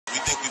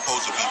we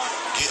supposed to be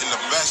getting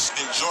the best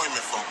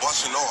enjoyment from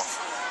busting off.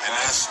 And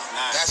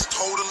that's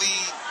totally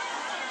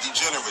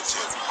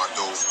degenerative, my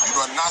dude. You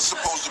are not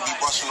supposed to be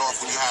busting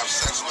off when you have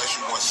sex unless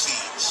you want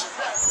seeds.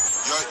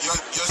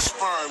 Your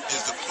sperm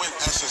is the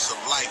quintessence of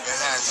life. It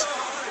has,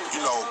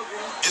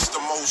 it's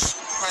the most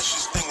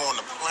precious thing on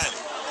the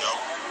planet, yo.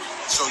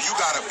 So you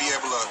gotta be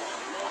able to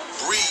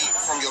breathe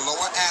from your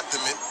lower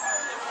abdomen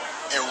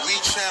and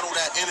rechannel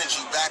that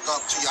energy back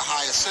up to your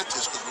higher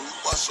centers, because when you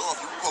bust off,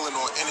 you're pulling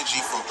on energy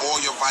from all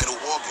your vital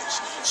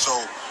organs. So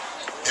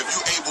if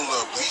you're able to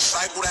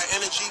recycle that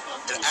energy,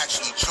 it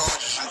actually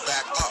charges you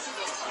back up.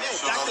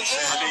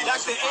 Yeah,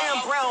 Dr.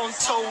 Ann Brown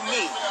told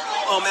me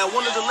at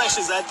one of the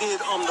lectures I did,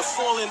 the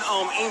Fallen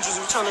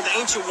Angels, Return of the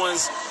Ancient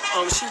Ones,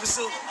 she was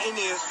sitting in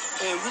there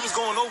and we was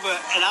going over,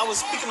 and I was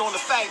speaking on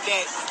the fact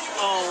that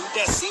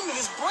that semen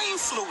is brain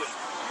fluid.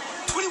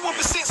 21%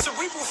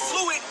 cerebral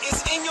fluid is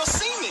in your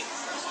semen.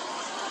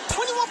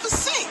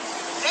 21%.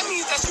 That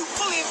means that you're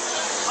pulling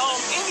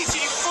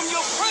energy from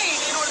your brain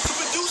in order to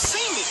produce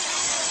semen.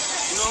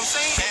 You know what I'm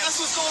saying? And that's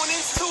what's going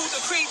into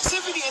the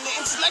creativity and the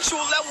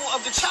intellectual level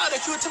of the child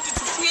that you attempted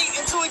to create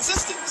into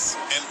existence.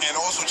 And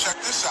also check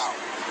this out.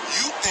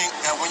 You think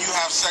that when you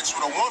have sex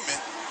with a woman,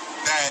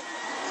 that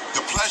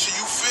the pleasure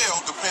you feel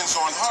depends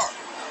on her.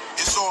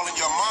 It's all in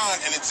your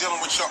mind and it's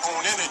dealing with your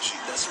own energy.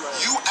 That's right.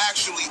 You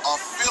actually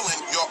are feeling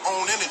your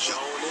own energy.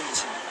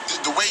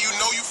 The way you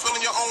know you're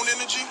feeling your own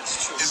energy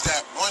is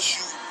that once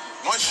you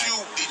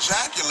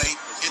ejaculate,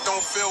 it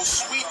don't feel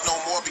sweet no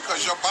more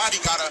because your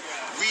body gotta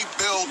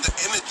rebuild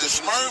the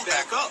sperm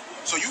back up.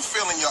 So you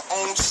feeling your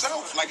own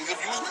self like as if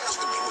you was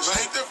masturbating. It's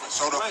ain't different.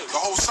 So the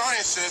whole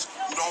science says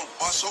you don't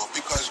bust off,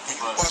 because when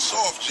you bust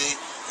off, G,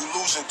 you're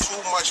losing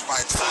too much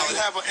vitality. So you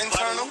have an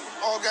internal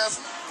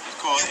orgasm?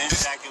 Called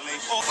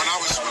ejaculation. When I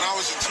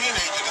was a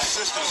teenager,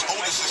 this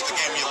older sister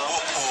gave me a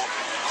book called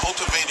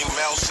Cultivating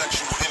Male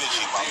Sexual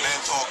Energy by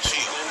Mantalk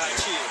Chia.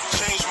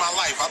 Changed my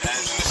life. I've been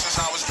using this since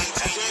I was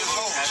 18 years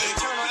old.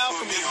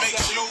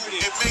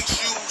 It makes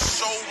you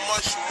so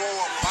much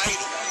more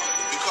vital,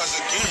 because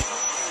again,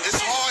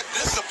 it's hard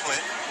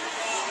discipline.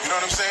 You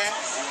know what I'm saying?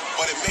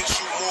 But it makes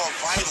you more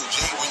vital,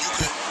 Jay. When you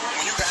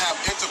can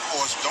have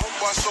intercourse, don't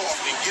bust off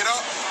and get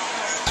up,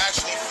 you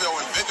actually feel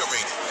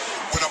invigorated.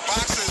 When a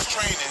boxer is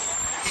training,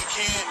 he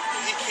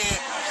can't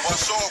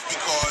bust off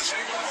because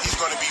he's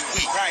going to be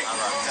weak. Right.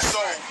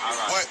 So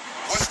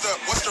what's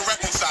the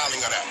reconciling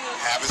of that?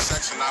 Having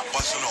sex and not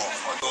busting off.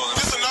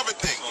 Just another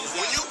thing.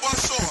 When you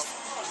bust off,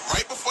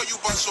 right before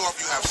you bust off,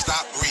 you have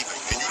stopped breathing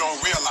and you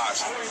don't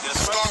realize it.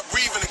 Start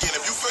breathing again.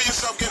 If you feel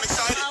yourself getting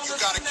excited, you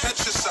got to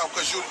catch yourself,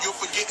 because you're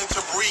forgetting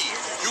to breathe.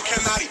 You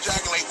cannot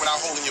ejaculate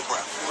without holding your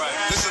breath. Right.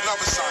 This is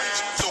another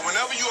science. So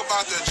whenever you're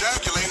about to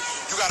ejaculate,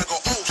 you got to go,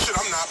 oh shit,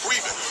 I'm not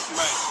breathing.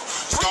 Right.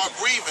 Start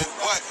breathing,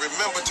 but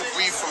remember to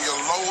breathe from your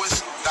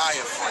lowest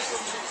diaphragm.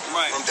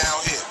 Right. From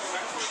down here.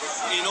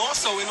 And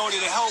also, in order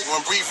to help, You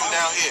want to breathe from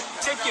down here.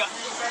 take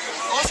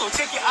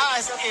your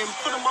eyes and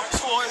put them up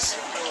towards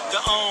the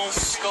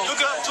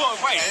look up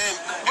towards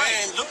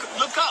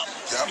look up.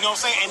 Yep. You know what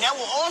I'm saying? And that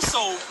will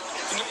also,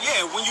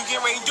 when you get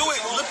ready to do it,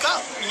 look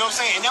up. You know what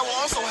I'm saying? And that will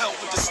also help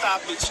with the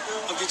stoppage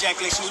of the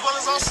ejaculation, as well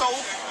as also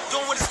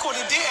doing what is called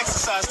a deer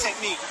exercise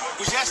technique,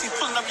 which is actually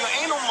pulling up your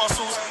anal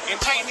muscles and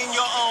tightening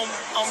your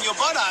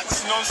buttocks.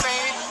 You know what I'm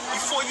saying?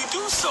 Before you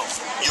do so.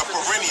 Your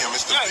perineum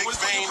is the big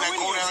vein that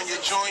go down your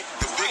joint.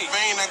 The big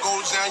vein that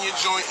goes down your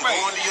joint and go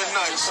under your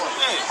nuts,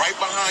 right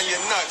behind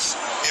your nuts.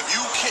 If you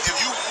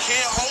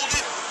can't hold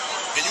it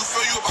and you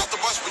feel you about to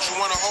bust, but you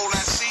want to hold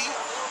that seed,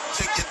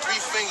 take your 3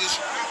 fingers,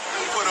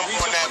 put them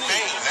on that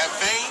vein. That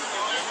vein,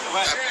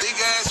 that big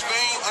ass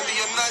vein under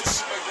your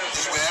nuts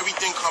is where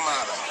everything come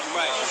out of.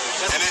 Right.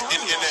 And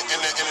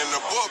in the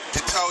book,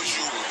 it tells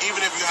you,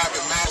 even if you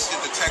haven't mastered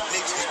the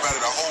techniques, it's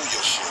better to hold your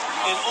shit.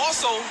 And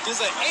also,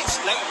 there's an inch,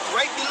 like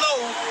right below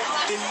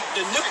the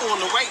nipple, on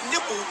the right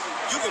nipple,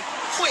 you can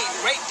point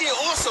right there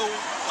also,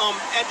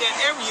 at that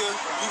area,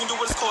 you can do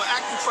what is called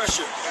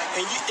acupressure.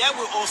 And that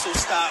will also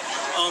stop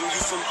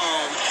you from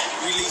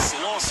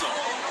releasing also.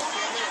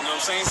 You know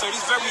what I'm saying? So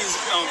these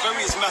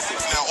various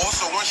methods. Now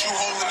also, once you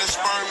holding the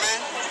sperm in,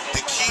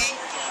 the key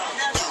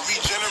to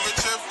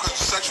regenerative,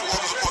 because sexual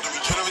organs are called the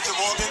regenerative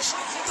organs,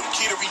 the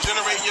key to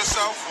regenerating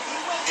yourself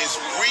is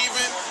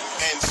breathing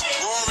and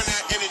drawing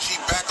that energy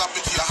back up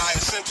into your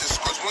higher centers.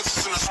 Because once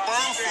it's in a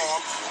sperm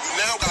form, you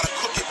now got to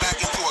cook it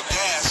back into a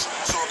gas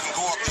so it can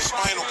go up the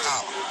spinal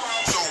column.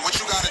 So what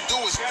you got to do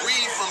is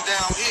breathe from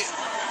down here.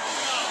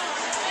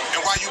 And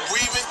while you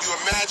breathing, you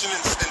imagine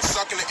and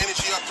sucking the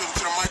energy up to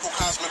the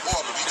microcosmic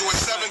organ. You do it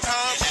 7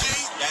 times, G.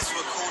 That's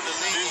what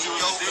Kundalini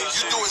yoga.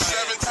 You do it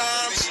 7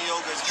 times,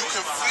 you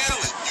can feel